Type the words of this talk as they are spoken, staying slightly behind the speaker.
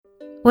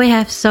We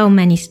have so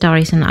many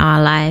stories in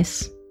our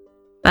lives,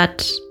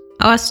 but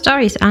our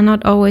stories are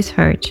not always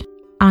heard.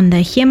 On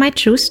the Hear My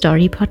True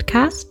Story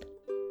podcast,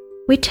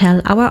 we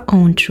tell our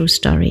own true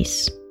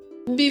stories.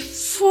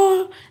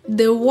 Before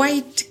the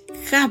white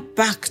car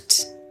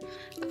parked,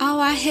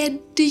 our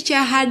head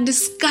teacher had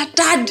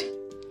scattered.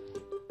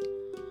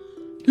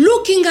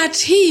 Looking at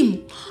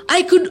him,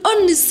 I could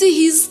only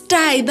see his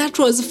tie that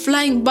was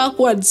flying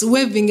backwards,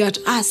 waving at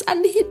us,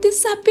 and he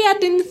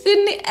disappeared in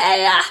thin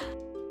air.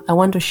 I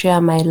want to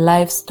share my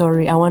life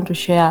story. I want to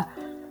share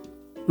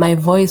my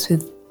voice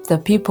with the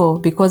people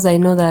because I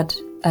know that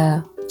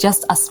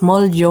just a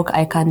small joke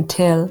I can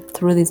tell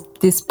through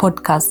this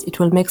podcast, it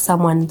will make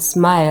someone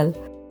smile.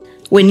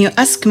 When you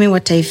ask me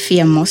what I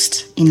fear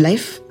most in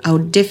life, I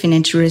would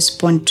definitely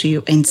respond to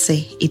you and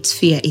say it's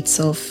fear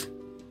itself.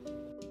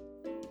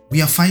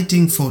 We are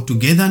fighting for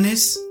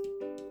togetherness.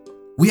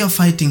 We are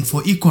fighting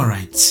for equal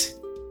rights.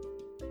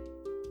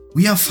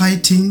 We are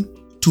fighting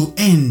to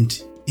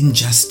end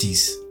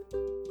injustice.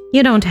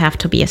 You don't have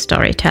to be a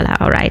storyteller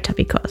or writer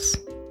because,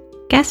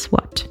 guess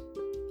what?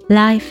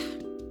 Life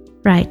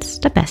writes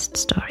the best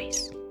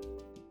stories.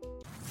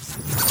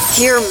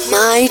 Hear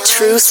my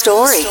true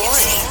story.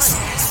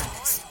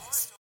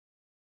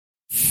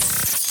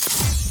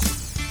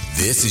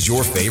 This is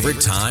your favorite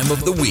time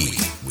of the week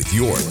with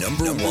your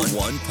number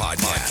one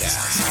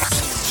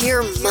podcast.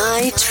 Hear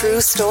my true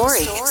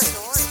story.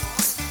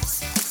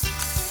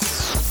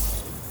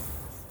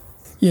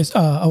 Yes,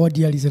 our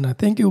dear listener,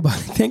 thank you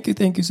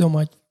so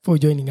much for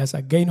joining us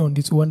again on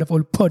this wonderful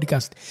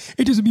podcast.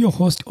 It is your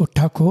host,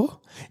 Otako.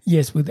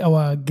 Yes, with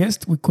our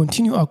guest, we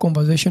continue our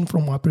conversation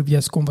from our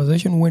previous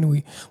conversation when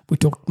we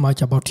talked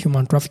much about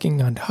human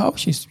trafficking and how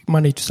she's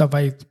managed to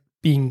survive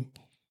being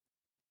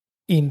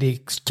in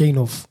the chain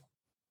of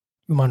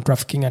human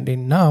trafficking. And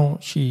then now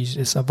she's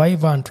a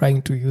survivor and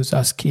trying to use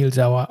her skills,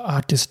 our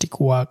artistic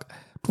work,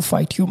 to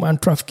fight human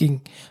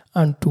trafficking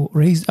and to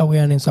raise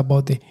awareness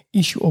about the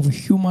issue of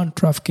human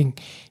trafficking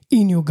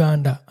in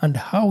Uganda and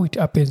how it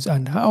happens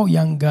and how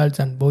young girls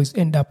and boys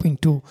end up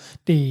into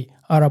the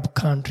Arab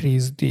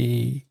countries,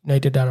 the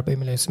United Arab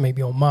Emirates,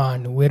 maybe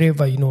Oman,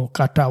 wherever,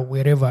 Qatar,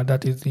 wherever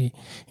that is in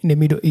the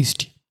Middle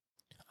East.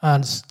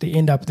 And they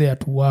end up there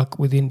to work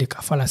within the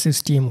kafala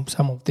system.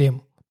 Some of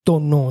them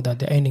don't know that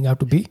they're ending up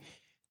to be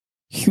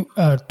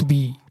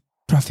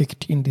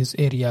trafficked in these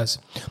areas.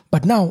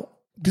 But now,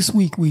 this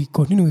week, we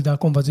continue with our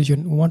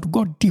conversation. We want to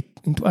go deep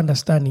into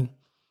understanding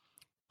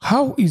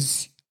how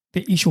is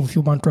the issue of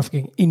human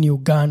trafficking in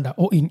Uganda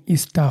or in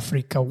East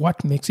Africa,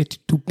 what makes it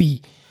to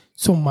be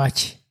so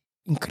much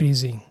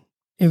increasing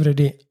every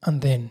day and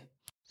then.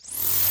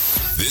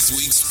 This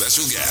week's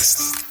special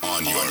guest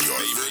on your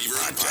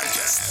favorite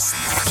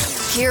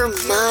podcast. Hear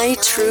my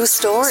true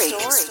story.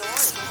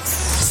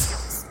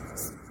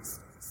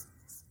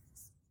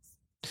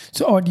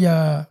 So our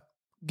dear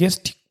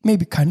guest,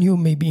 can you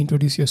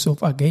introduce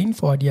yourself again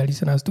for our dear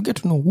listeners to get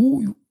to know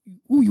who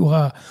you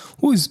are,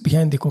 who is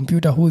behind the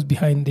computer, who is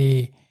behind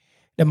the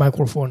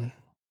microphone.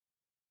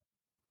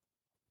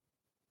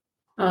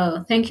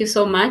 Thank you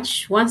so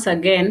much. Once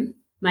again,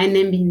 my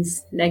name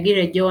is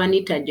Ndagire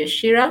Joanita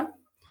Joshira.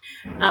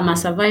 I'm a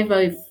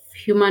survivor of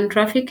human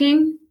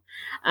trafficking.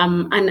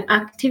 I'm an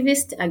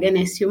activist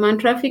against human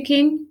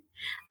trafficking.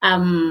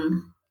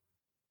 I'm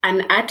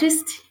an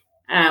artist,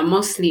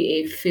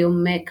 mostly a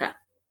filmmaker.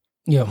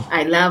 Yeah.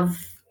 I love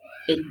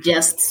a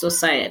just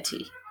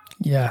society.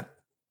 Yeah.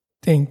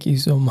 Thank you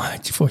so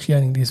much for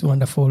sharing this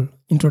wonderful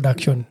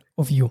introduction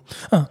of you.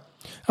 I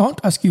want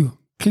to ask you a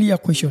clear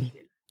question.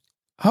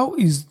 How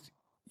is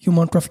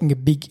human trafficking a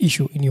big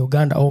issue in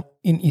Uganda or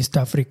in East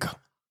Africa?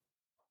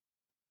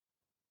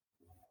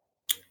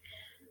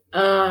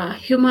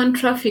 Human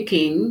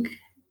trafficking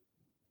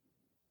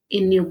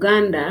in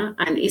Uganda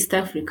and East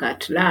Africa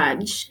at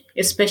large,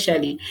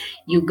 especially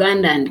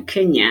Uganda and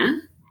Kenya,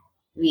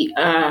 we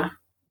are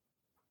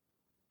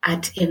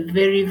at a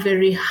very,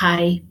 very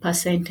high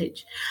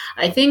percentage.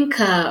 I think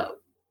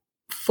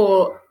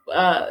for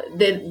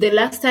the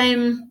last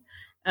time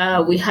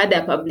we had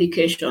a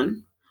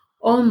publication,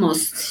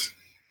 almost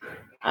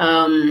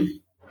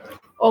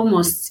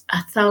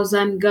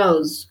 1,000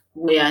 girls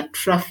were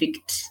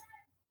trafficked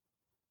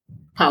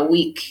per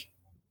week.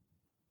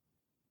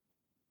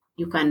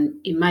 You can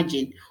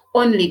imagine,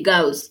 only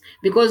girls,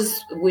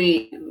 because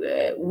we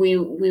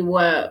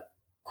were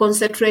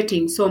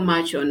concentrating so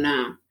much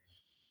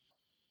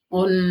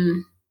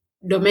on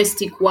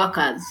domestic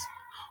workers.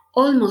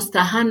 Almost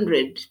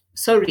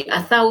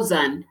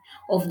 1,000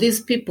 of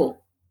these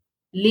people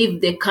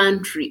leave the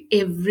country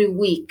every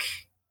week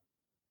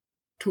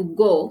to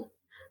go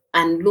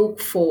and look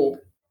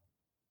for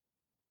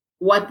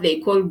what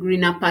they call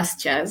greener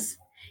pastures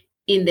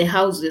in the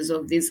houses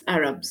of these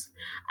Arabs,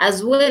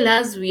 as well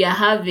as we are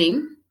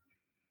having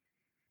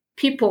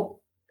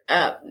people,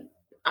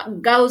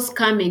 girls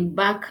coming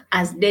back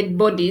as dead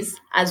bodies,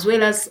 as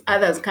well as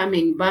others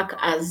coming back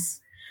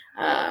as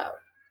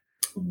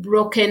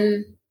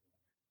broken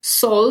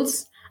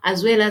souls,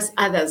 as well as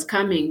others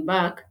coming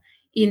back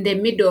in the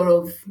middle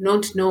of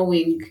not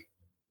knowing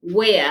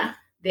where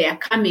they are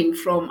coming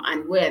from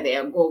and where they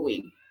are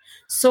going.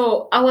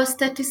 So our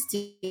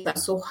statistics are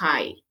so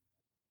high,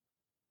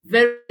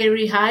 very,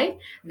 very high,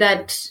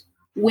 that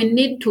we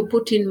need to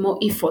put in more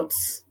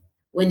efforts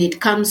when it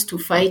comes to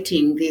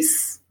fighting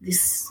this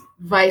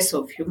vice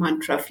of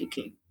human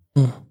trafficking.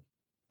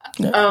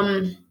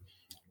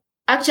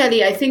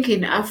 Actually, I think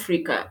in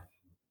Africa,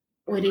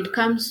 when it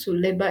comes to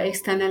labor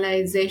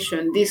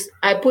externalization, this,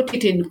 I put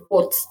it in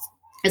quotes,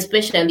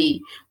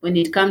 especially when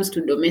it comes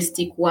to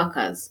domestic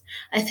workers.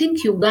 I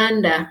think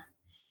Uganda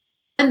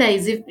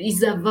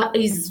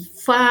is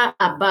far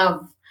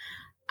above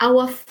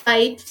our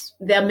fight.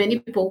 There are many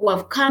people who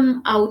have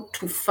come out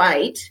to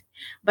fight,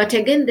 but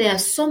again, there are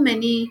so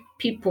many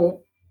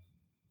people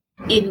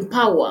in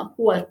power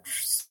who are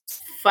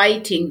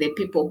fighting the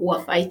people who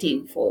are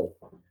fighting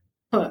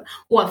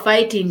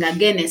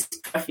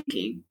against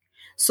trafficking.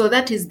 So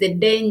that is the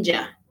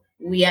danger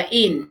we are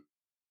in.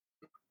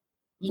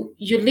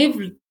 You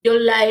live your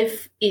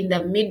life in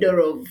the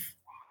middle of,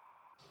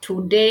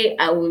 today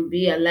I will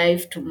be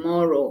alive,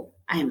 tomorrow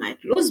I might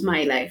lose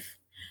my life.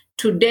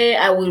 Today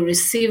I will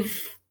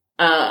receive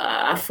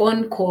a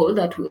phone call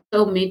that will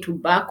tell me to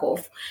back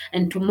off,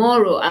 and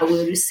tomorrow I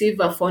will receive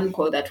a phone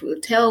call that will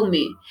tell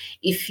me,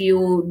 if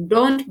you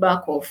don't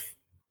back off,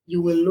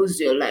 you will lose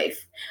your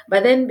life.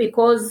 But then,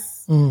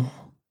 because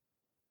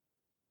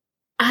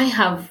I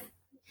have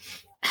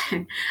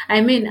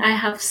I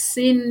have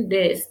seen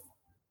death.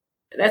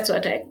 That's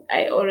what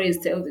I always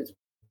tell this.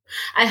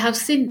 I have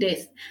seen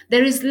death.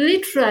 There is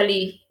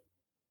literally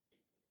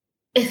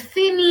a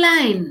thin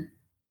line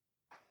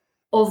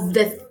of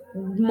the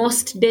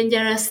most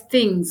dangerous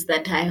things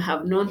that I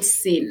have not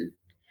seen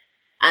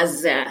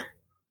as a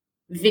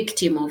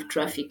victim of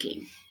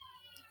trafficking.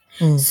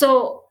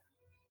 So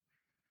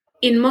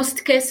in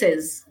most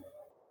cases,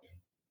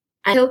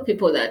 I tell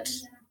people that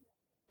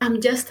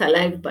I'm just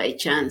alive by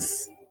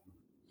chance.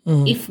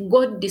 If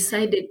God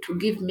decided to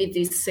give me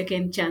this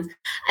second chance,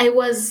 I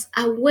was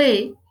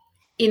away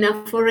in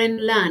a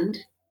foreign land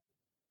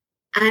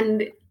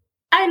and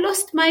I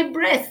lost my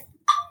breath.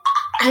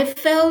 I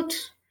felt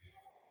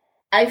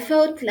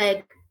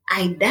like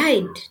I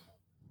died.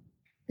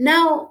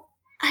 Now,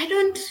 I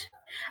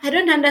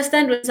don't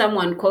understand when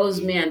someone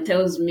calls me and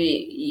tells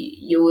me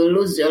you will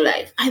lose your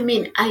life. I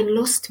mean, I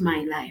lost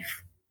my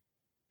life.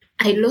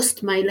 I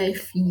lost my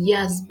life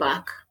years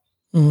back.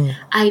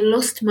 I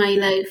lost my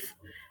life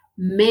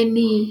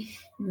many,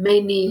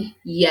 many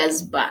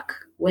years back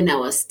when I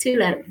was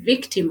still a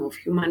victim of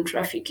human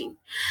trafficking.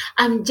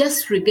 I'm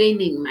just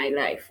regaining my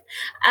life.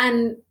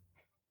 And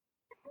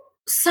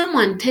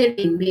someone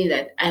telling me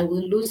that I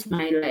will lose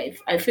my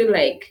life, I feel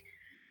like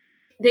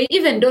they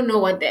even don't know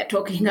what they're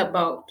talking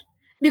about.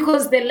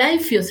 Because the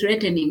life you're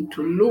threatening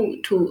to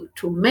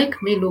make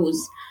me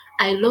lose,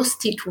 I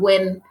lost it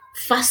when,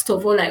 first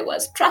of all, I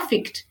was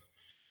trafficked.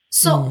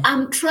 So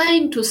I'm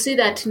trying to see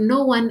that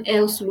no one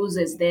else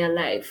loses their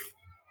life.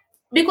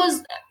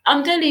 Because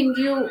I'm telling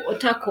you,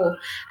 Otako,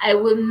 I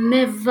will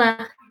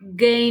never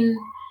gain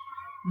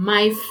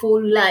my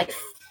full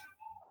life.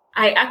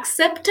 I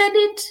accepted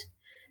it.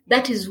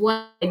 That is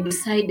why I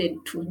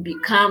decided to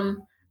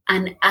become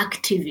an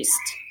activist.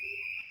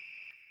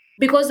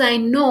 Because I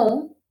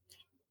know,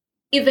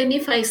 even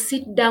if I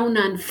sit down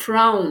and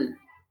frown,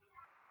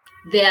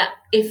 there are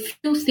a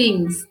few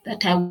things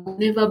that I will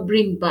never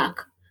bring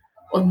back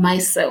on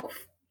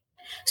myself.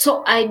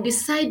 So I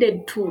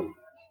decided to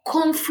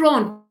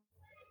confront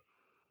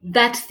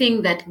that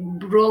thing that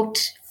brought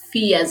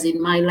fears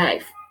in my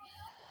life.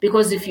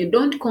 Because if you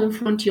don't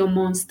confront your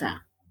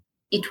monster,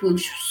 it will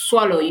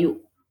swallow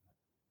you.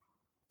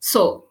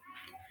 So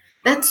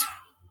that's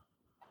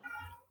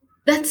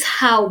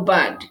how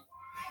bad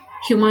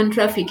human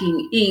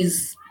trafficking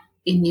is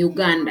in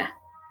Uganda.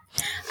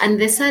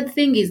 And the sad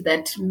thing is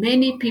that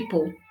many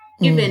people,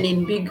 even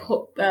in big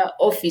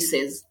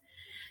offices,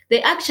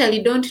 they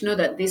actually don't know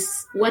that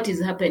what is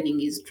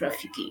happening is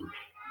trafficking.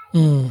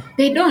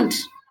 They don't.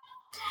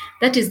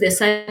 That is the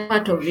sad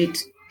part of it.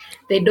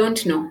 They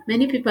don't know.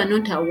 Many people are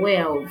not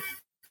aware of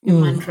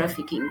human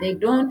trafficking. They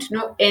don't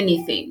know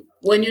anything.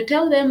 When you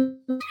tell them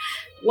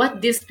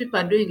what these people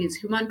are doing is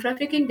human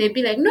trafficking, they'll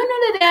be like, no,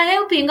 they are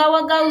helping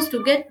our girls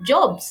to get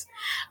jobs.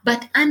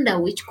 But under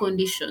which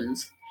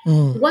conditions?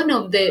 One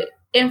of the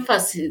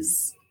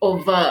emphasis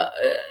of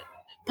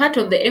part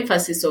of the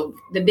emphasis of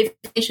the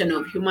definition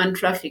of human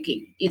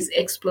trafficking is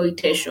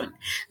exploitation.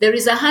 There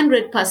is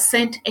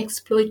 100%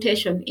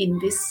 exploitation in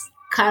this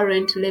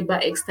current labor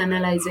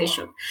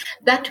externalization.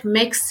 That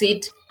makes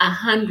it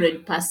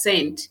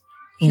 100%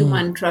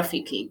 human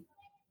trafficking.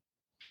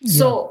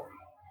 So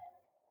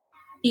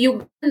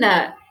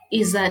Uganda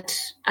is at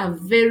a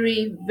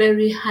very,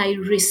 very high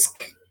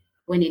risk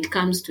when it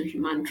comes to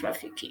human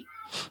trafficking.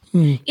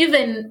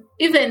 Even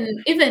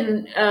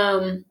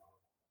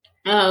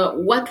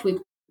what we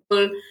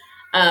call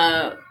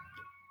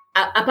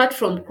apart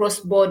from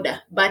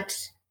cross-border, but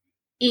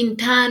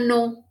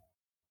internal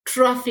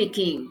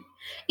trafficking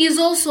is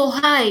also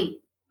high.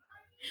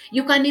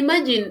 You can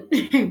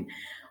imagine.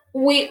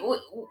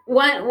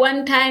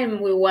 One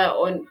time we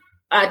were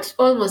at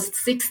almost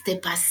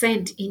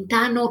 60%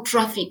 internal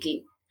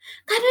trafficking.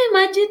 Can you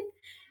imagine?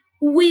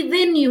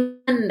 Within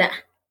Uganda,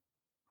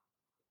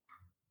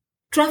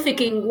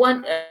 trafficking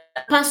one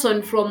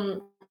person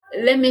from,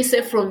 let me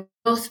say, from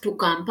north to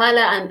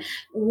Kampala, and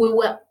we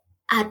were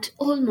at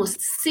almost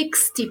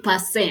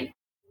 60%.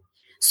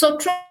 So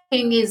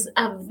trafficking is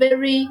a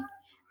very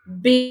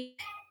big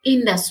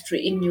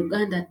industry in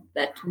Uganda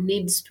that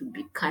needs to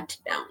be cut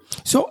down.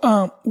 So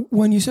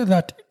when you say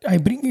that,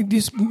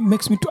 this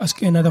makes me to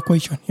ask you another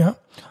question. Yeah,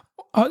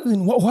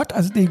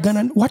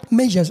 what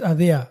measures are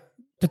there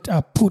that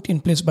are put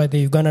in place by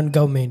the Ugandan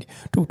government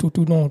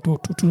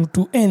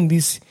to end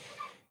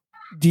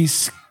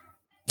this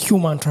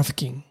human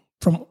trafficking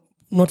from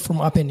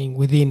happening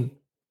within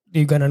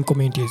the Ugandan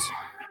communities?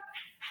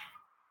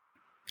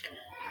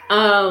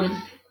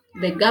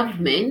 The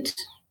government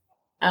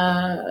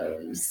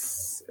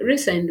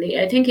recently,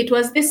 I think it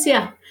was this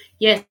year.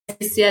 Yes,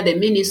 this year the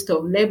Minister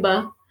of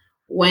Labor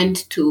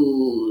went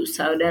to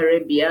Saudi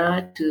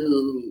Arabia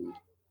to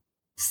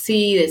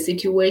see the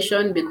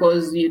situation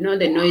because, the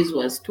noise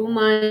was too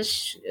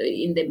much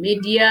in the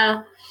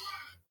media.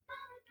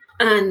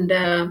 And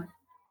the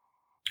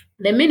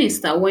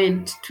minister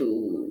went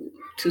to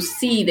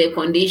see the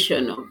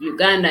condition of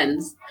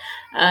Ugandans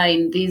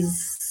in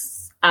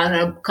these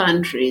Arab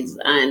countries.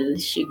 And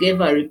she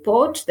gave a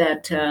report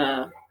that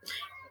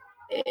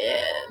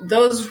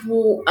those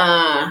who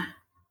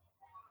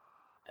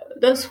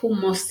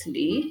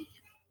mostly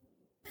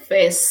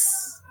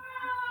face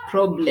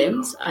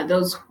problems are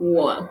those who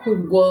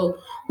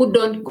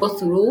don't go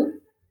through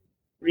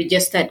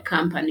registered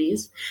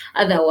companies.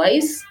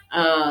 Otherwise,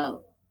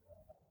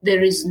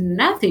 there is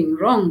nothing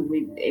wrong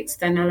with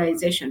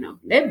externalization of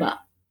labor.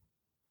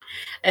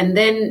 And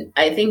then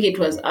I think it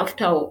was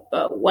after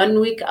 1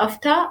 week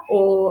after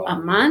or a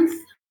month.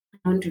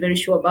 I'm not very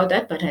sure about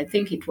that, but I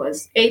think it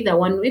was either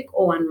 1 week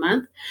or 1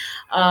 month.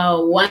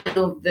 One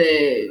of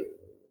the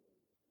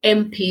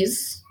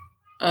MPs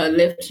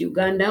left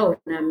Uganda on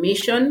a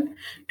mission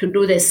to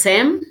do the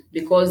same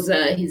because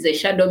he's a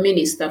shadow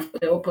minister for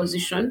the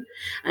opposition.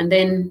 And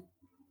then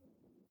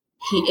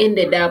he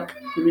ended up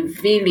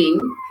revealing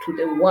to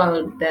the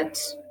world that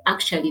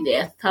actually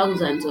there are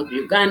thousands of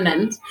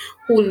Ugandans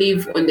who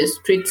live on the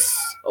streets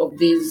of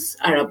these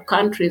Arab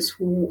countries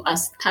who are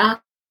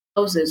stuck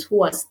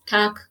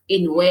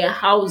in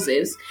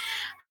warehouses,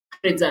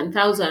 hundreds and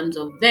thousands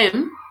of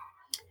them.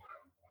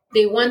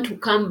 They want to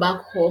come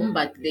back home,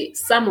 but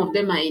some of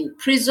them are in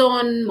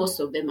prison, most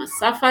of them are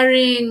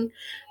suffering.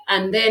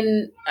 And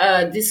then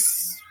this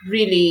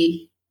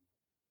really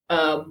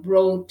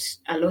brought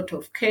a lot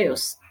of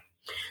chaos.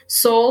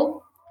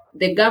 So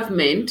the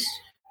government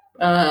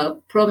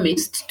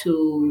promised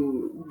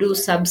to do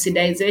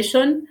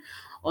subsidization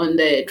on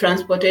the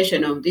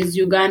transportation of these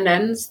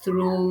Ugandans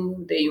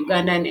through the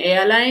Ugandan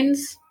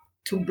airlines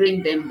to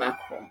bring them back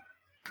home.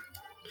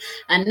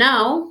 And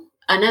now,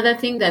 another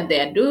thing that they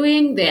are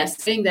doing, they are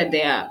saying that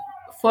they are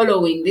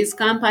following these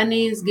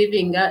companies,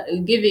 giving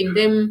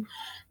them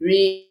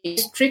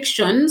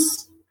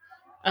restrictions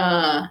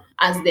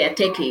as they are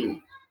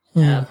taking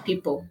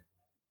people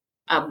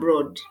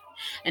abroad.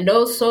 And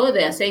also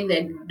they are saying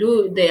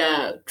they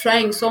are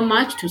trying so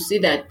much to see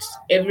that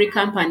every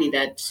company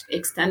that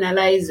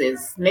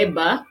externalizes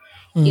labor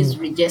is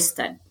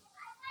registered.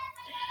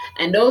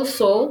 And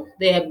also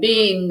they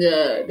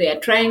are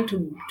trying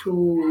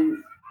to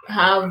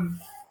have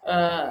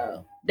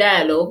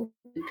dialogue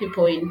with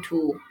people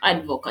into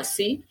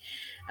advocacy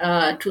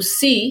to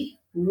see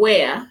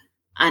where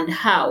and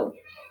how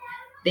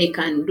they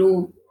can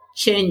do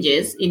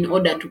changes in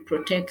order to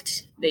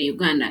protect the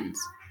Ugandans.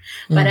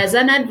 But as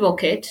an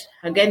advocate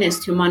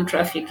against human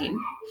trafficking,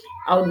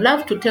 I would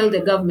love to tell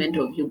the government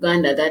of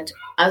Uganda that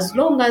as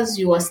long as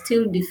you are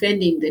still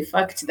defending the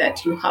fact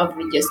that you have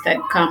registered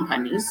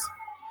companies,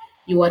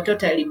 you are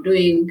totally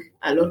doing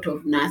a lot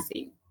of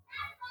nothing.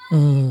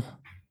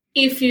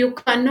 If you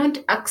cannot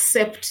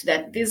accept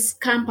that these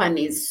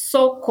companies,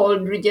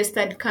 so-called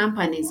registered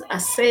companies, are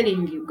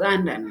selling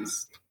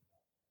Ugandans,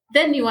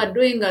 then you are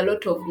doing a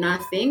lot of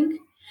nothing.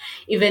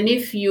 Even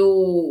if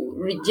you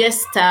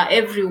register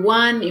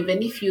everyone,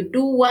 even if you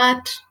do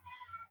what,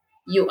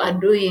 you are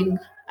doing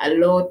a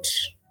lot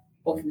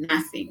of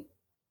nothing.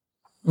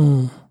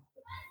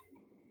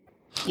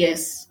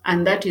 Yes,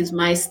 and that is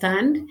my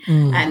stand,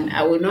 and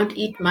I will not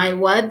eat my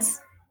words.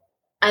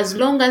 As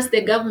long as the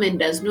government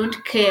does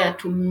not care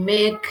to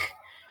make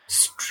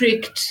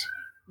strict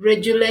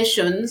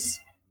regulations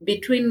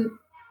between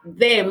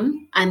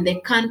them and the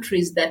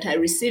countries that are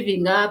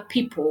receiving our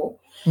people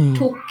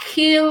to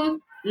kill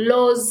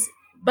laws,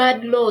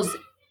 bad laws,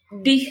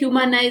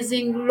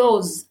 dehumanizing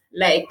laws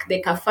like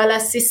the kafala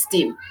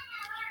system,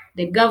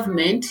 the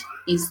government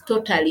is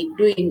totally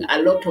doing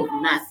a lot of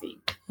nothing.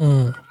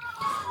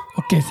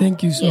 Okay,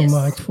 thank you so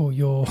much for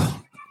your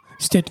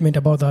statement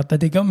about that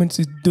the government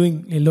is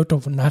doing a lot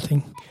of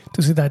nothing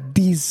to see that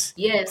this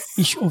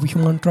issue of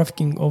human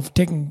trafficking, of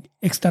taking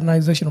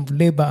externalization of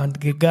labor, and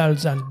the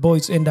girls and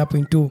boys end up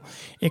into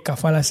a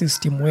kafala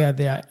system where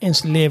they are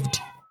enslaved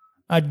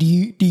are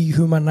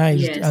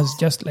dehumanized, Yes. as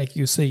just like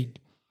you said.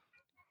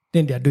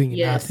 Then they are doing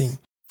Yes. nothing.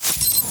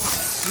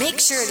 Make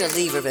sure to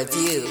leave a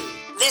review.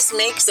 This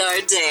makes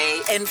our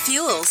day and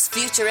fuels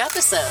future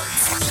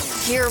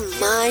episodes. Hear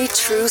my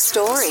true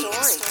story.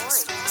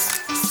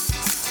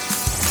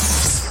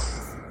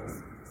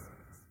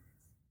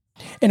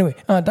 Anyway,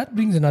 that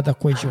brings another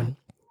question.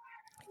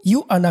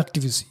 You are an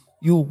activist.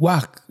 You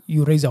work.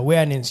 You raise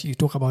awareness. You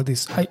talk about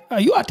this. Are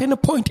you at any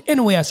point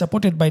anywhere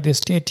supported by the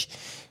state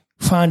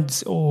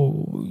funds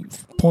or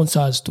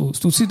sponsors to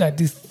see that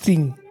this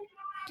thing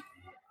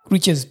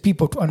reaches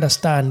people to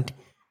understand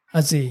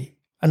as an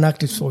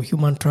activist for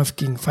human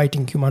trafficking,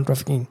 fighting human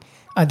trafficking?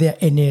 Are there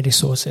any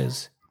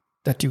resources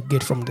that you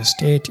get from the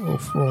state or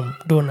from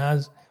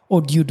donors,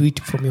 or do you do it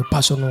from your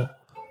personal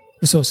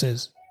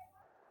resources?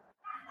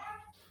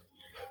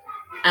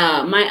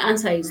 My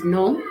answer is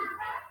no.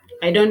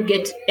 I don't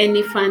get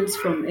any funds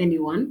from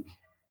anyone.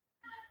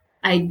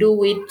 I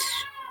do it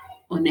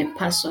on a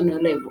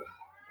personal level.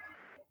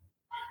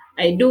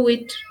 I do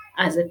it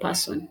as a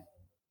person.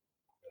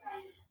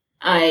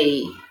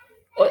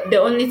 The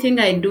only thing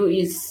I do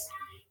is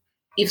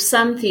if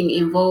something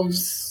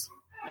involves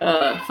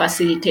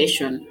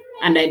facilitation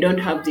and I don't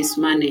have this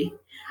money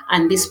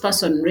and this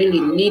person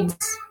really needs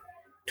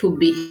to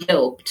be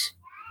helped,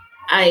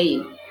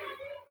 I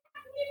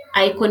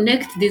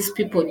connect these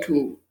people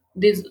to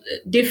these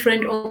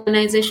different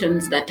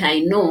organizations that I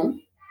know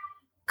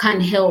can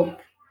help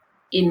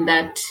in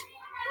that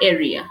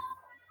area.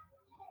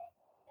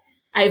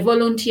 I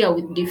volunteer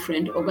with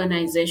different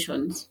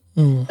organizations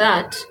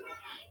that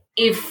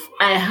if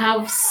I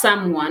have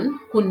someone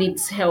who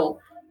needs help,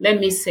 let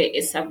me say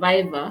a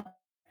survivor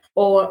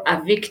or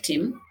a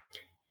victim,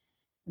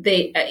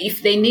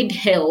 if they need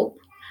help,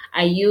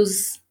 I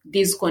use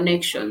these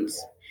connections.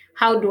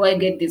 How do I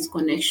get these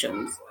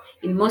connections?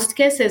 In most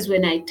cases,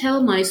 when I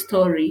tell my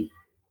story,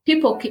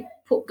 people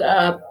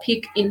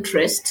pick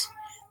interest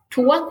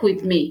to work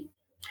with me.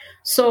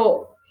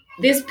 So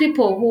these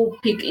people who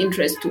pick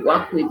interest to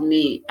work with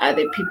me are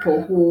the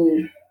people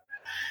who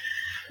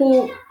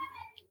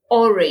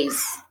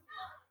always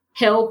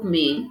help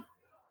me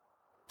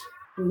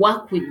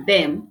work with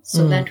them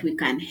so that we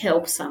can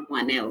help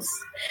someone else.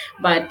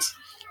 But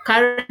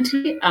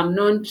currently, I'm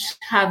not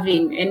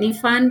having any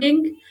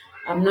funding.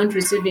 I'm not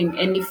receiving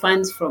any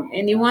funds from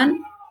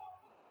anyone.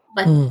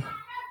 But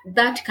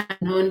that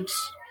cannot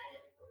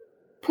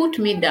put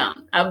me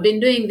down. I've been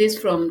doing this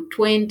from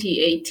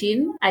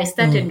 2018. I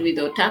started with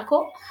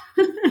Otako.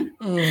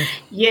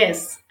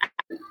 Yes.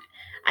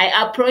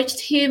 I approached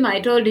him.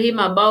 I told him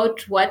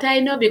about what I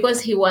know because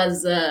he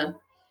was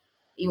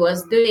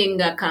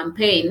doing a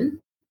campaign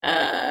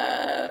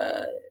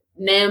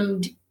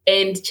named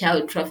End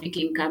Child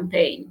Trafficking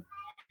Campaign.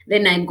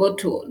 Then I got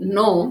to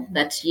know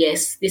that,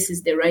 yes, this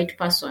is the right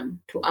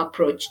person to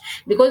approach.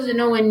 Because,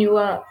 when you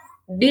are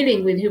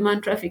dealing with human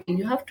trafficking,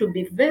 you have to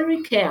be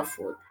very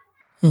careful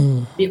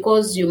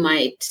because you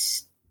might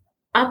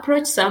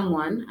approach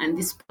someone and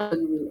this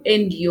person will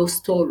end your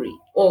story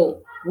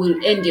or will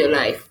end your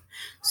life.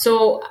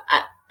 So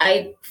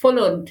I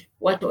followed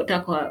what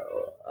Otako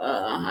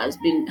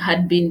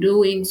had been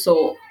doing.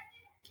 So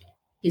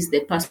he's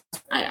the person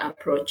I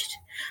approached.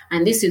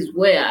 And this is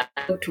where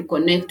I got to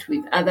connect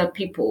with other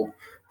people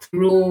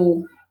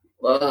through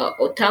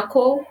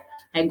Otako.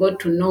 I got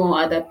to know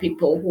other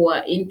people who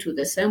are into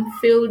the same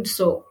field.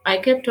 So I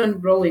kept on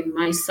growing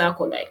my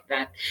circle like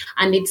that.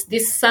 And it's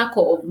this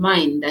circle of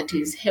mine that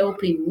is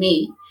helping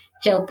me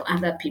help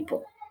other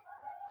people.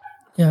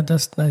 Yeah,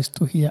 that's nice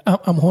to hear.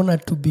 I'm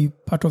honored to be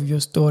part of your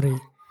story.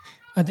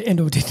 At the end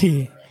of the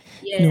day,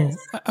 Yes.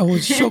 I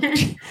was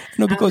shocked.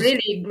 Because I'm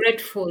really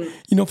grateful.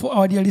 For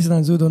our dear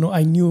listeners who don't know,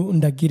 I knew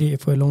Ndagire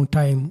for a long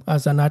time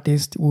as an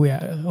artist. We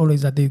were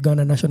always at the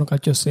Uganda National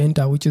Culture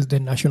Center, which is the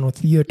national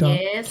theater.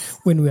 Yes.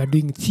 When we were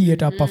doing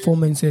theater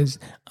performances,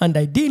 and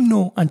I didn't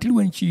know until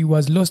when she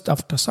was lost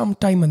after some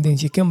time, and then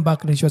she came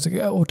back and she was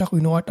like, "Oh, Taku,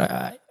 you know what?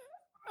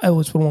 I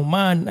was from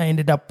Oman. I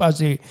ended up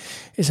as a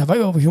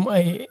survivor of human.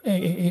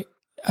 I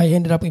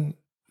ended up in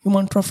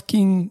human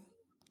trafficking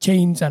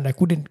chains, and I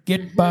couldn't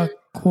get back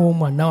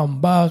home, and now I'm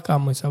back.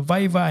 I'm a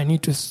survivor. I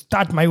need to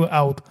start my way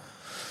out."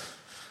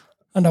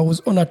 And I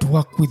was honored to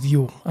work with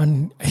you,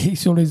 and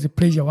it's always a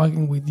pleasure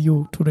working with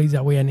you to raise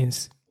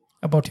awareness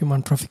about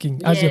human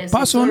trafficking. As a person,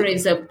 it's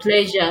always a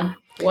pleasure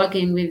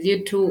working with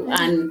you too,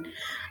 and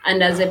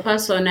as a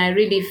person, I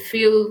really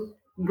feel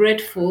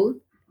grateful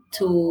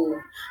to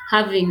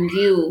having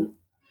you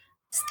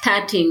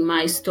starting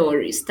my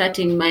story,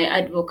 starting my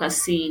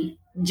advocacy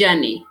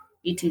journey.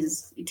 It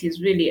is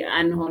really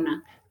an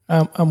honor.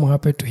 I'm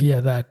happy to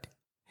hear that.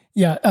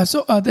 Yeah.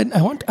 So then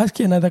I want to ask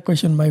you another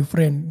question, my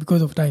friend,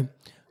 because of time.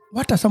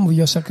 What are some of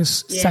your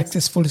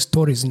successful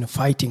stories in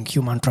fighting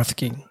human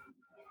trafficking?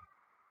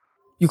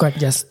 You can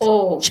just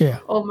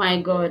share. Oh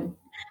my God.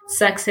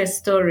 Success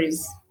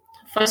stories.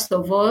 First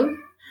of all,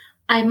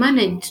 I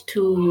managed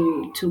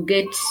to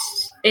get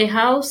a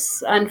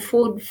house and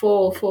food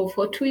for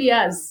 2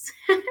 years.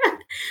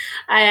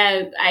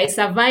 I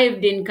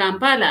survived in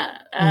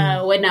Kampala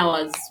when I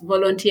was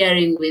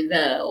volunteering with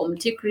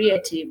Omti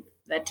Creative,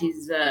 that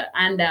is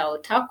under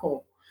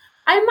Otako.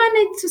 I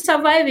managed to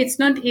survive. It's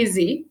not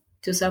easy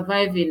to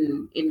survive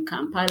in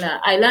Kampala.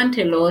 I learned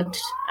a lot.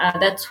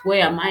 That's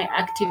where my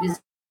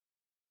activism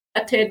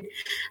started,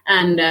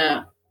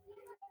 and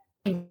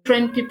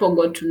different people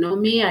got to know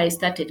me. I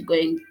started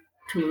going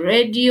to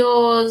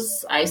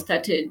radios. I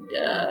started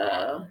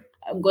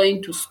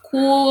going to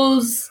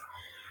schools,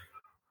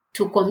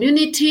 to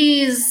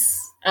communities,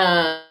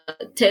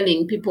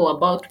 telling people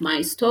about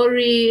my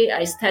story.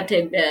 I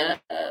started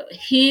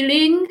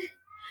healing.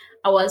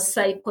 I was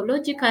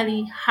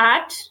psychologically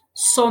hurt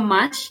so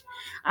much,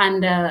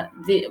 and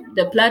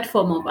the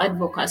platform of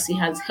advocacy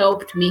has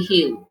helped me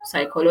heal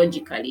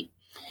psychologically.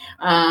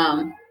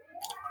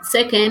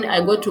 Second,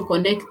 I got to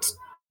connect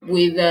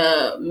with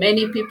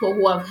many people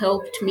who have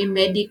helped me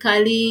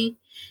medically,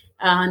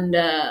 and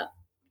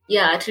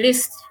at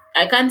least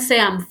I can't say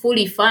I'm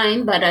fully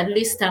fine, but at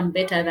least I'm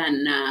better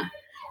than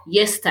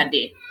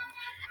yesterday.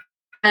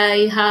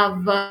 I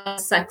have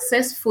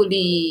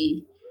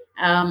successfully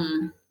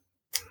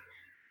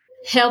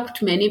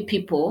helped many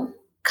people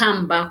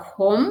come back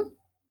home,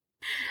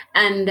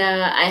 and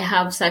I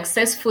have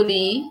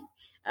successfully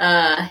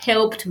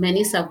helped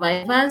many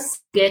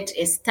survivors get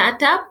a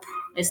startup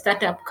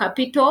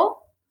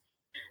capital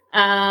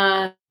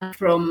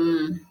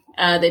from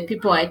the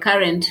people I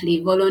currently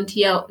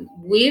volunteer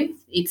with.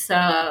 It's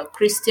a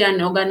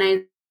Christian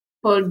organization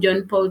called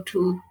John Paul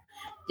II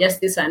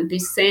Justice and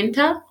Peace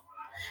Center.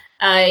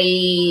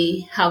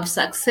 I have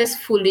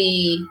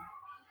successfully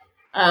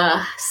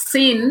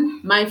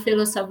seen my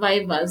fellow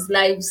survivors'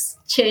 lives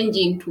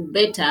changing to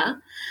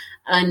better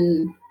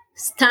and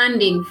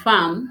standing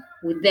firm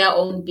with their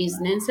own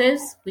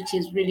businesses, which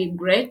is really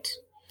great.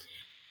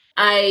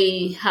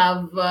 I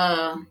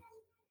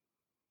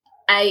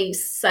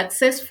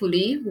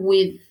successfully,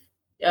 with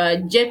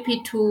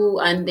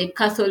JP2 and the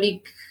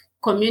Catholic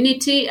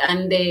community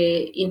and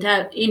the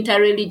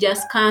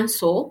Interreligious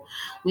Council,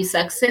 we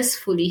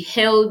successfully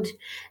held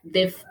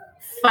the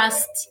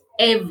first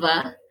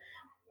ever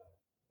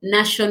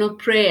national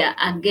prayer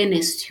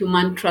against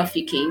human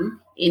trafficking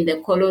in the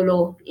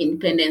Kololo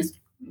Independence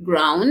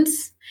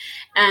Grounds.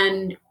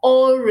 And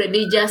all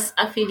religious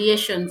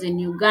affiliations in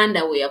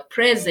Uganda were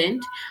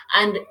present,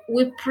 and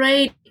we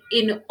prayed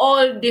in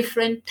all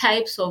different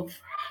types of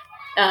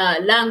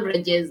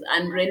languages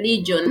and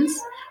religions,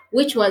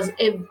 which was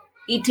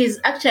it is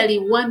actually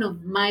one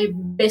of my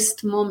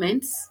best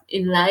moments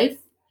in life.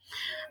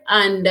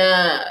 And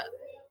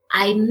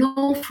I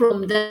know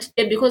from that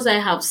day, because I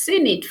have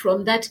seen it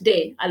from that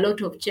day, a lot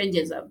of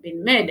changes have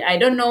been made. I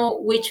don't know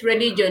which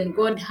religion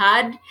God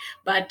had,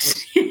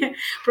 but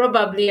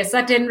probably a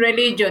certain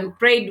religion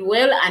prayed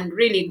well and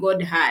really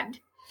God had.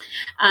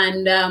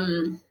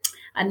 And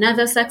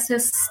another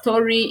success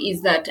story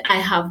is that I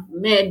have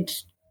made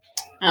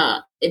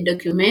a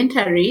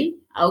documentary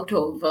out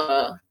of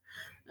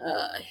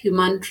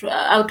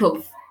out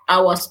of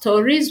our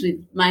stories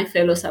with my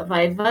fellow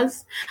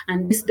survivors,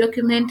 and this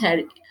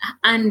documentary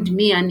earned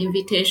me an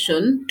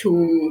invitation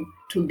to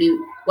be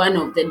one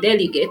of the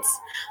delegates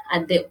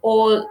at the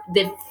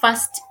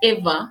first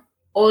ever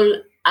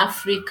All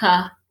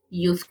Africa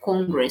Youth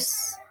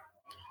Congress,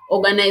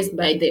 organized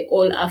by the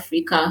All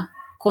Africa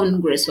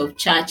Congress of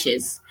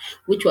Churches,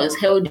 which was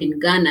held in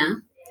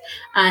Ghana.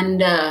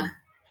 And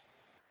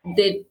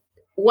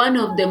one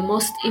of the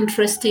most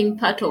interesting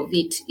part of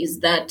it is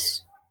that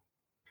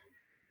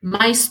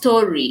my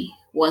story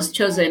was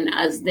chosen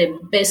as the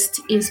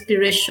best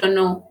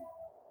inspirational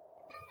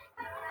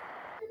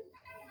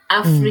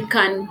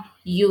African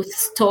youth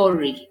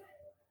story.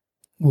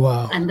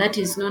 Wow. And that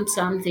is not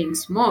something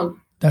small.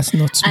 That's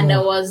not small. And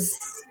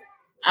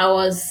I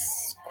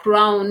was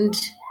crowned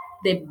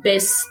the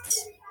best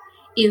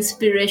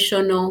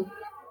inspirational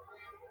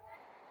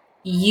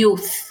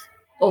youth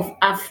of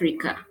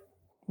Africa.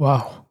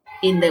 Wow.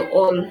 In the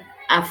All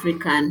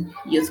African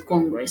Youth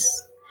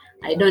Congress.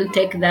 I don't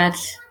take that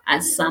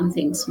as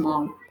something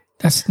small.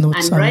 That's not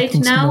and something right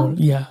now, small.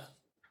 Yeah.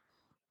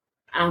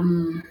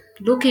 I'm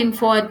looking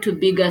forward to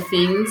bigger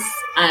things.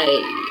 I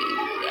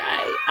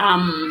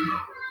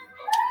am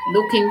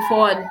looking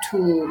forward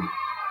to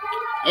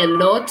a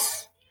lot.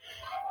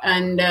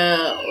 And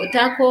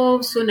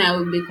Otako, soon I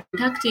will be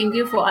contacting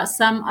you for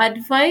some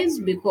advice,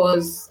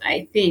 because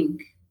I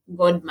think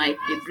God might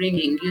be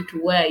bringing me to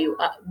where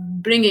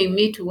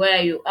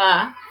you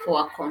are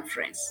for a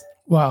conference.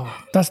 Wow,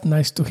 that's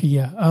nice to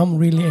hear. I'm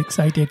really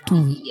excited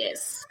too.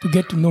 Yes. To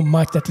get to know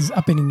much that is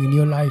happening in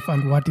your life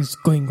and what is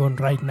going on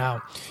right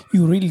now.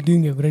 You're really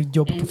doing a great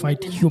job to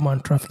fight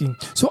human trafficking.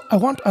 So I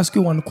want to ask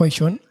you one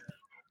question.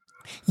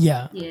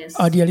 Yeah. Yes.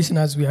 Our dear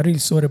listeners, we are really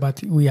sorry,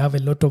 but we have a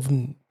lot of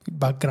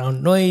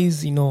background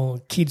noise,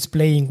 kids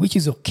playing, which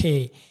is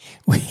okay.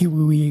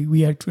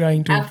 We are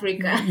trying to...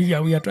 Africa.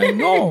 Yeah, we are trying.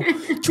 No,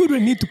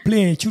 children need to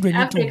play.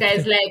 Africa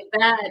is like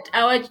that.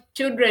 Our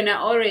children are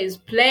always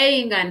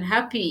playing and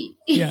happy.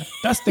 Yeah,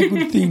 that's the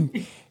good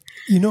thing.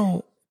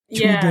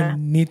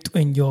 children need to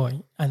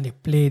enjoy and they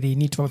play. They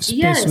need to have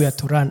space where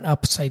to run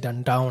upside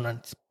and down and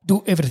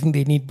do everything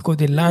they need because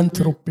they learn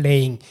through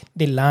playing.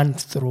 They learn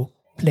through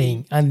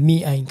playing. And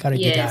me, I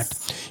encourage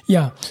that.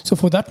 Yeah. So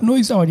for that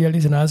noise, our dear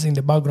listeners in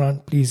the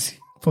background, please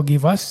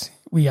forgive us.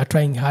 We are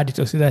trying hard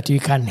to so that we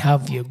can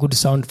have a good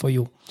sound for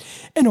you.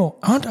 I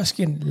want to ask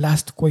you a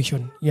last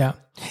question. Yeah.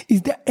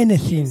 Is there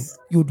anything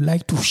you'd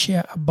like to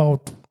share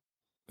about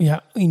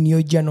in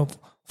your journey of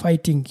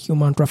fighting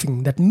human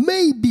trafficking that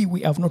maybe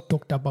we have not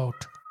talked about?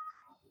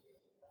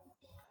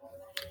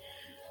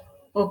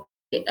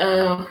 Okay.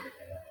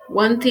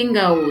 One thing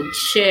I would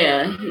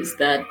share is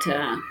that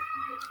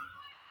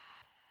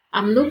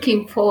I'm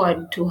looking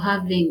forward to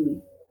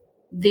having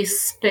this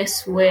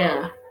space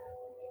where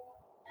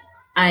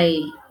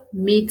I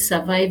meet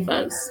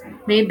survivors,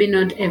 maybe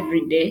not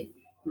every day,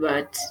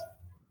 but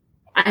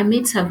I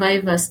meet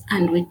survivors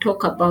and we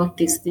talk about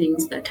these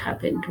things that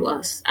happened to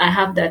us. I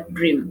have that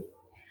dream.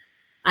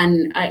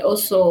 And I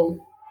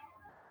also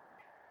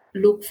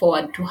look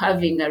forward to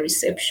having a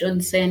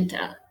reception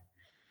center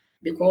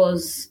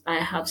because I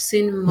have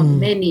seen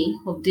many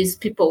of these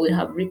people we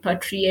have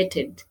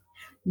repatriated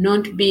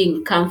not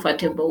being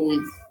comfortable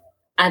with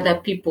other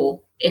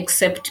people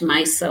except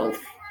myself.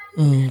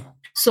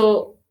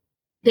 So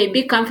they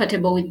be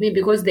comfortable with me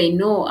because they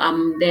know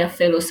I'm their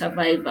fellow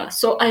survivor.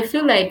 So I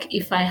feel like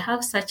if I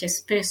have such a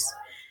space,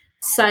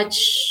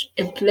 such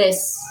a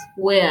place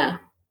where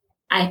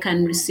I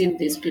can receive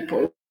these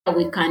people,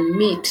 we can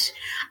meet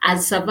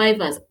as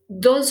survivors,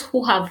 those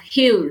who have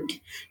healed,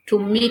 to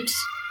meet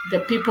the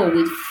people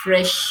with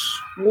fresh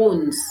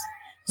wounds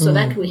so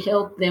that we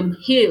help them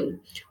heal.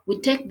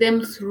 We take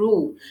them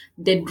through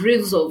the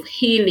drills of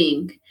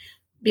healing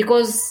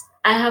because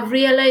I have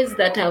realized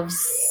that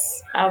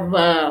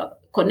I've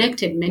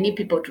connected many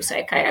people to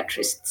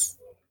psychiatrists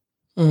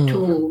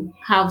to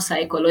have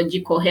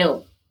psychological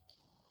help.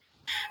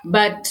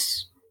 But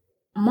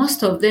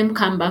most of them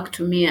come back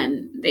to me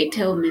and they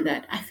tell me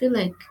that I feel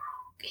like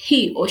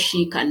he or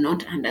she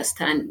cannot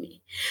understand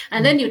me.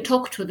 And then you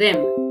talk to them.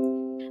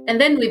 And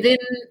then within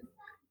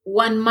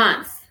 1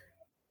 month,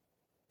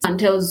 someone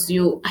tells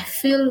you, I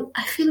feel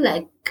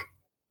like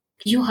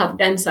you have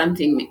done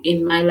something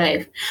in my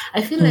life.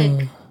 I feel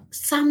like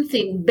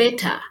something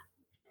better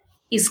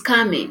is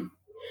coming.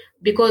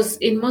 Because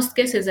in most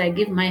cases, I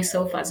give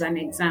myself as an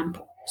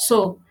example.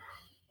 So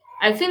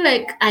I feel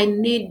like I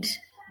need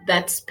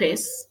that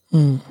space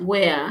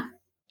where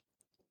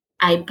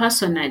I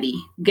personally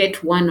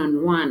get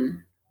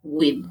one-on-one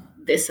with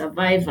the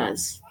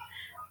survivors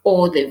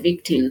or the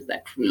victims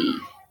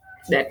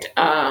that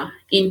are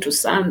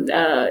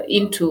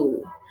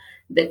into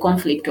the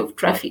conflict of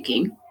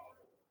trafficking.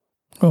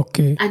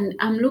 Okay. And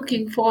I'm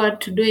looking forward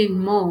to doing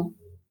more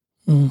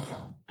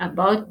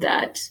about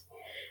that.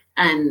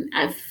 And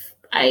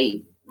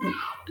I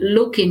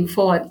looking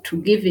forward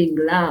to giving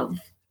love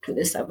to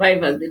the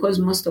survivors because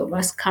most of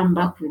us come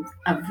back with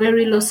a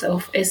very low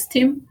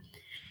self-esteem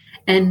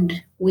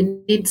and we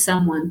need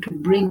someone to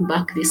bring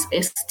back this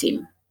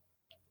esteem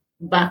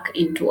back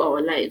into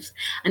our lives.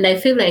 And I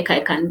feel like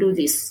I can do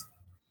this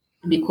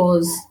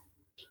because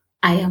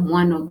I am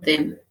one of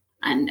them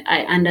and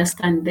I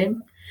understand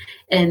them.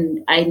 And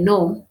I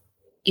know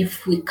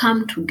if we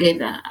come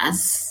together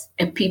as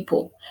a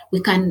people, we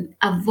can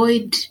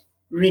avoid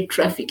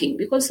re-trafficking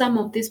because some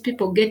of these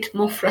people get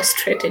more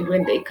frustrated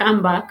when they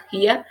come back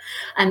here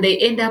and they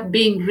end up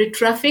being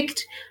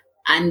re-trafficked,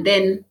 and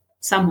then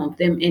some of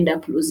them end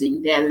up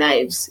losing their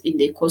lives in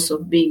the course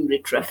of being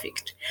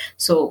re-trafficked.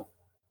 So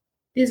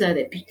these are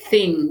the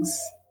things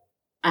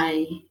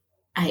I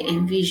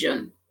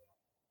envision.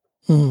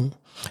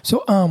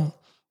 So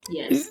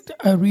Yes.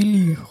 I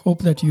really hope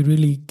that you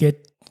really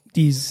get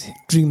these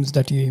dreams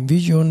that you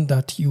envision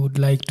that you would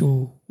like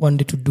to one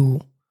day to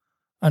do,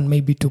 and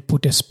maybe to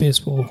put a space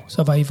for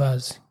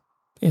survivors,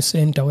 a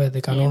center where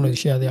they can always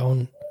share their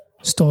own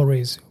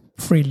stories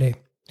freely.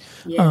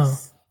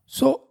 Yes.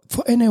 So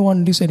for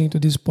anyone listening to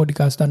this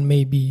podcast and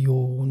maybe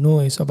you know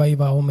a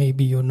survivor or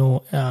maybe you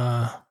know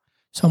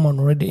someone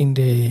already in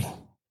the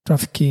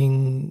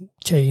trafficking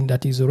chain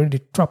that is already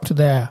trapped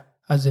there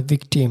as a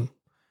victim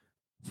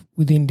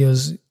within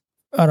those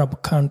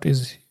Arab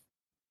countries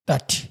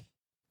that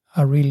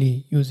are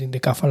really using the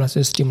kafala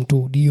system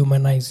to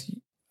dehumanize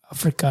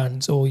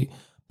Africans or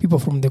people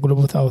from the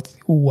global south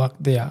who work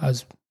there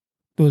as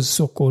those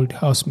so-called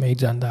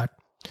housemaids and that.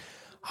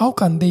 How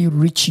can they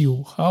reach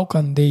you? How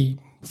can they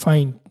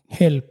find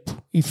help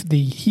if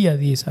they hear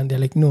this and they're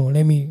like, no,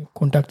 let me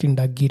contact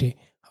Ndagire?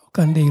 How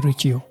can they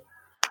reach you?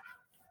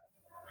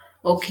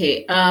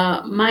 Okay.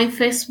 My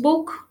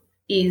Facebook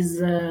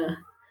is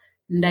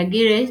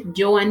Ndagire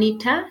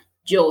Joanita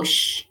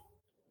Josh.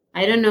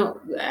 I don't know.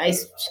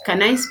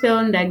 Can I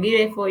spell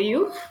Ndagire for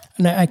you?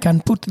 And I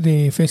can put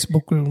the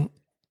Facebook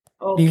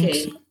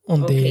links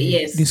on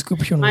the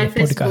description My of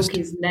the podcast. Facebook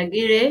is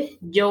Ndagire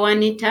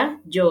Joanita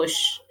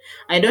Josh.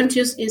 I don't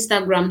use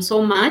Instagram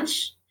so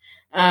much.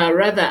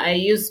 Rather, I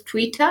use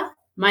Twitter.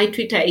 My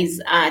Twitter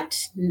is at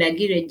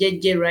Ndagire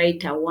JJ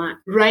Writer One.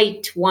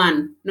 Write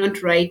One,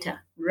 not Writer.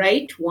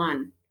 Write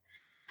One.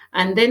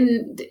 And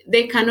then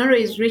they can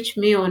always reach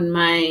me on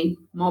my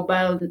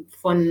mobile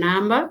phone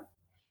number.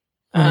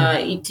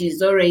 It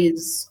is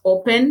always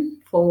open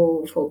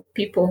for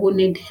people who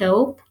need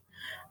help.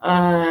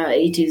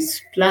 It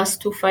is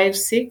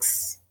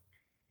 +256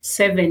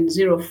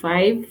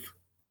 705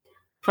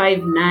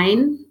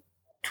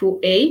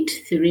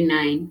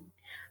 592839.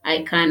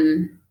 I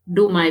can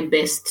do my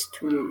best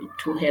to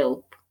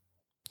help.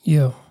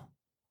 Yeah.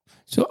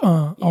 So,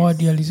 our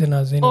dear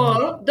listeners,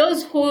 or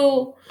those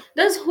who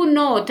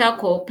know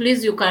Otako,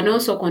 please, you can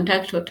also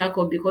contact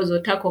Otako, because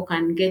Otako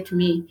can get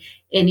me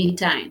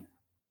anytime.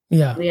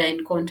 Yeah. We are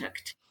in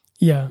contact.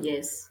 Yeah.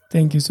 Yes.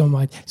 Thank you so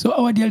much. So,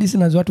 our dear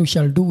listeners, what we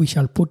shall do, we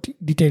shall put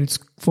details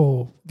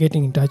for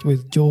getting in touch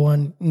with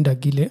Joanne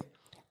Ndagile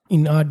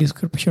in our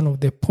description of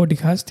the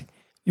podcast.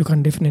 You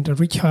can definitely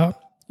reach her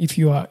if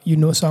you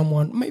know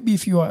someone. Maybe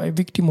if you are a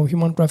victim of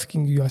human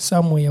trafficking, you are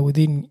somewhere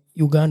within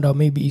Uganda or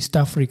maybe East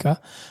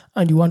Africa,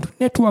 and you want to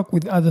network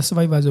with other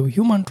survivors of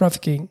human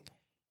trafficking,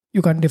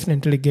 you can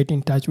definitely get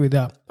in touch with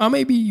her. Or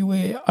maybe you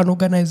are an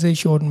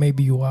organization,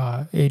 maybe you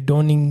are a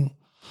donning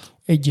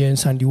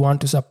agent and you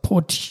want to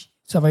support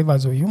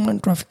survivors of human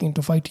trafficking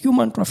to fight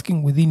human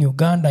trafficking within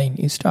Uganda in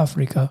East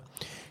Africa.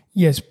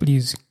 Yes,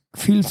 please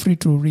feel free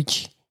to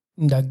reach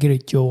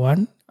Ndagile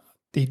Joanne.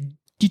 The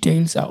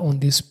details are on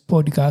this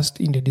podcast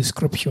in the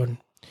description.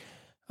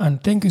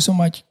 And thank you so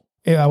much,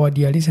 our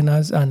dear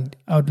listeners. And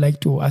I would like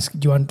to ask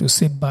Joanne to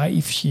say bye.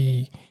 If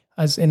she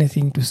has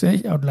anything to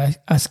say, I would like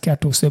to ask her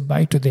to say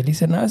bye to the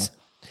listeners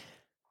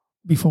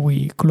before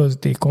we close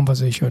the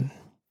conversation.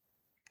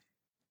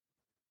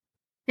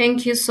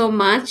 Thank you so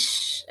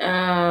much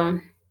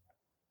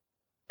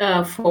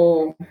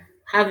for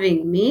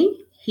having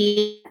me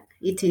here.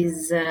 It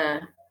is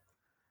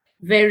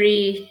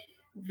very,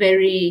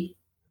 very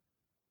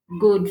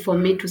good for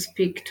me to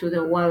speak to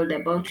the world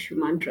about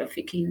human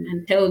trafficking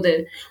and tell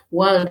the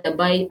world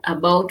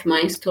about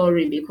my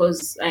story,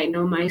 because I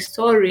know my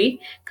story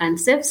can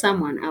save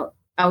someone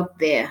out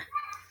there.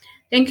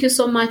 Thank you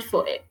so much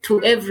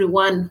to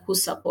everyone who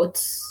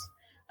supports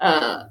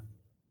the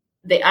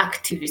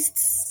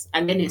activists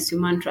against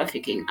human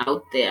trafficking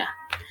out there.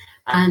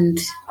 And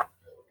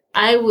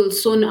I will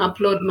soon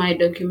upload my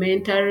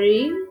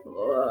documentary,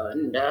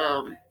 and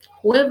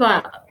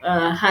whoever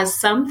has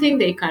something,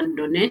 they can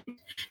donate,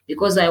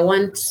 because I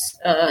want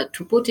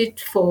to put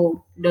it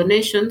for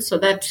donation so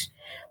that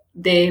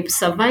the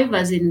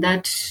survivors in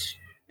that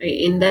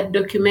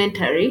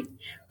documentary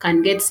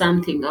can get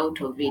something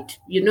out of it.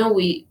 You know,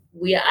 we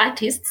are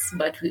artists,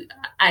 but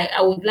I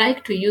would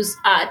like to use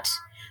art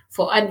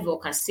for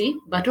advocacy,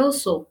 but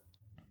also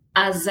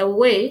as a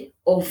way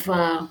of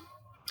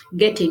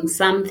getting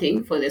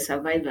something for the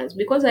survivors,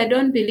 because I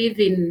don't believe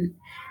in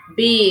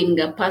being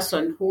a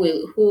person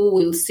who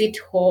will sit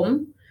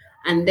home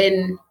and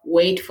then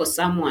wait for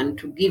someone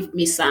to give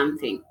me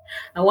something.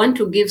 I want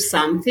to give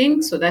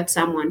something so that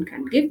someone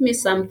can give me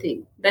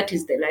something. That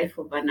is the life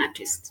of an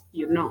artist,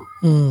 you know.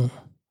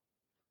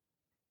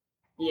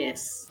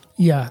 Yes.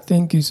 Yeah,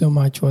 thank you so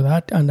much for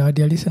that. And our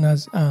dear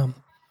listeners,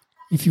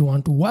 if you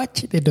want to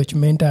watch the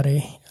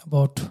documentary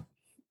about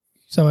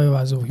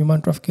survivors of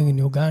human trafficking in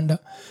Uganda,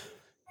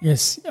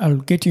 yes, I'll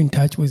get you in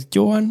touch with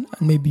Joanne,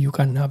 and maybe you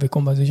can have a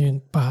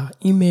conversation per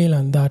email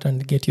and that,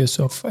 and get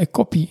yourself a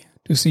copy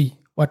to see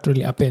what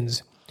really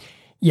happens.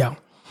 Yeah.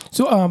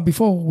 So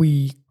before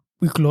we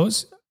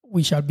close,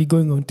 we shall be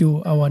going on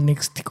to our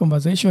next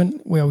conversation,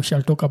 where we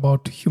shall talk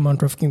about human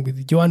trafficking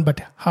with Joanne,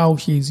 but how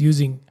she is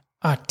using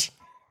art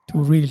to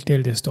really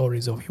tell the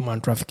stories of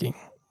human trafficking.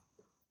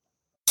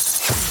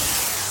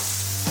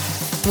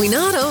 We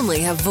not only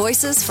have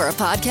voices for a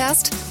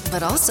podcast,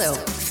 but also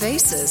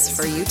faces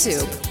for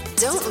YouTube.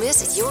 Don't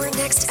miss your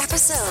next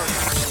episode.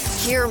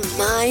 Hear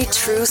my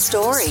true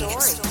story.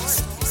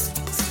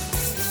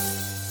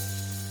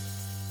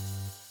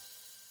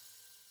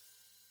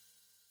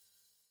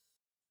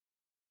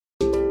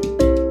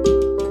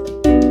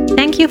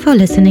 Thank you for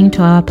listening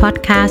to our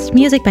podcast,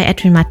 Music by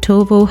Edwin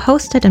Matovo,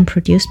 hosted and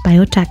produced by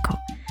Otako.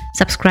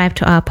 Subscribe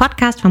to our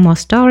podcast for more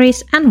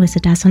stories and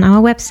visit us on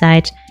our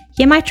website,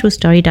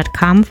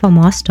 hearmytruestory.com, for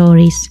more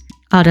stories.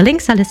 All the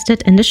links are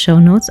listed in the show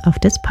notes of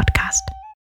this podcast.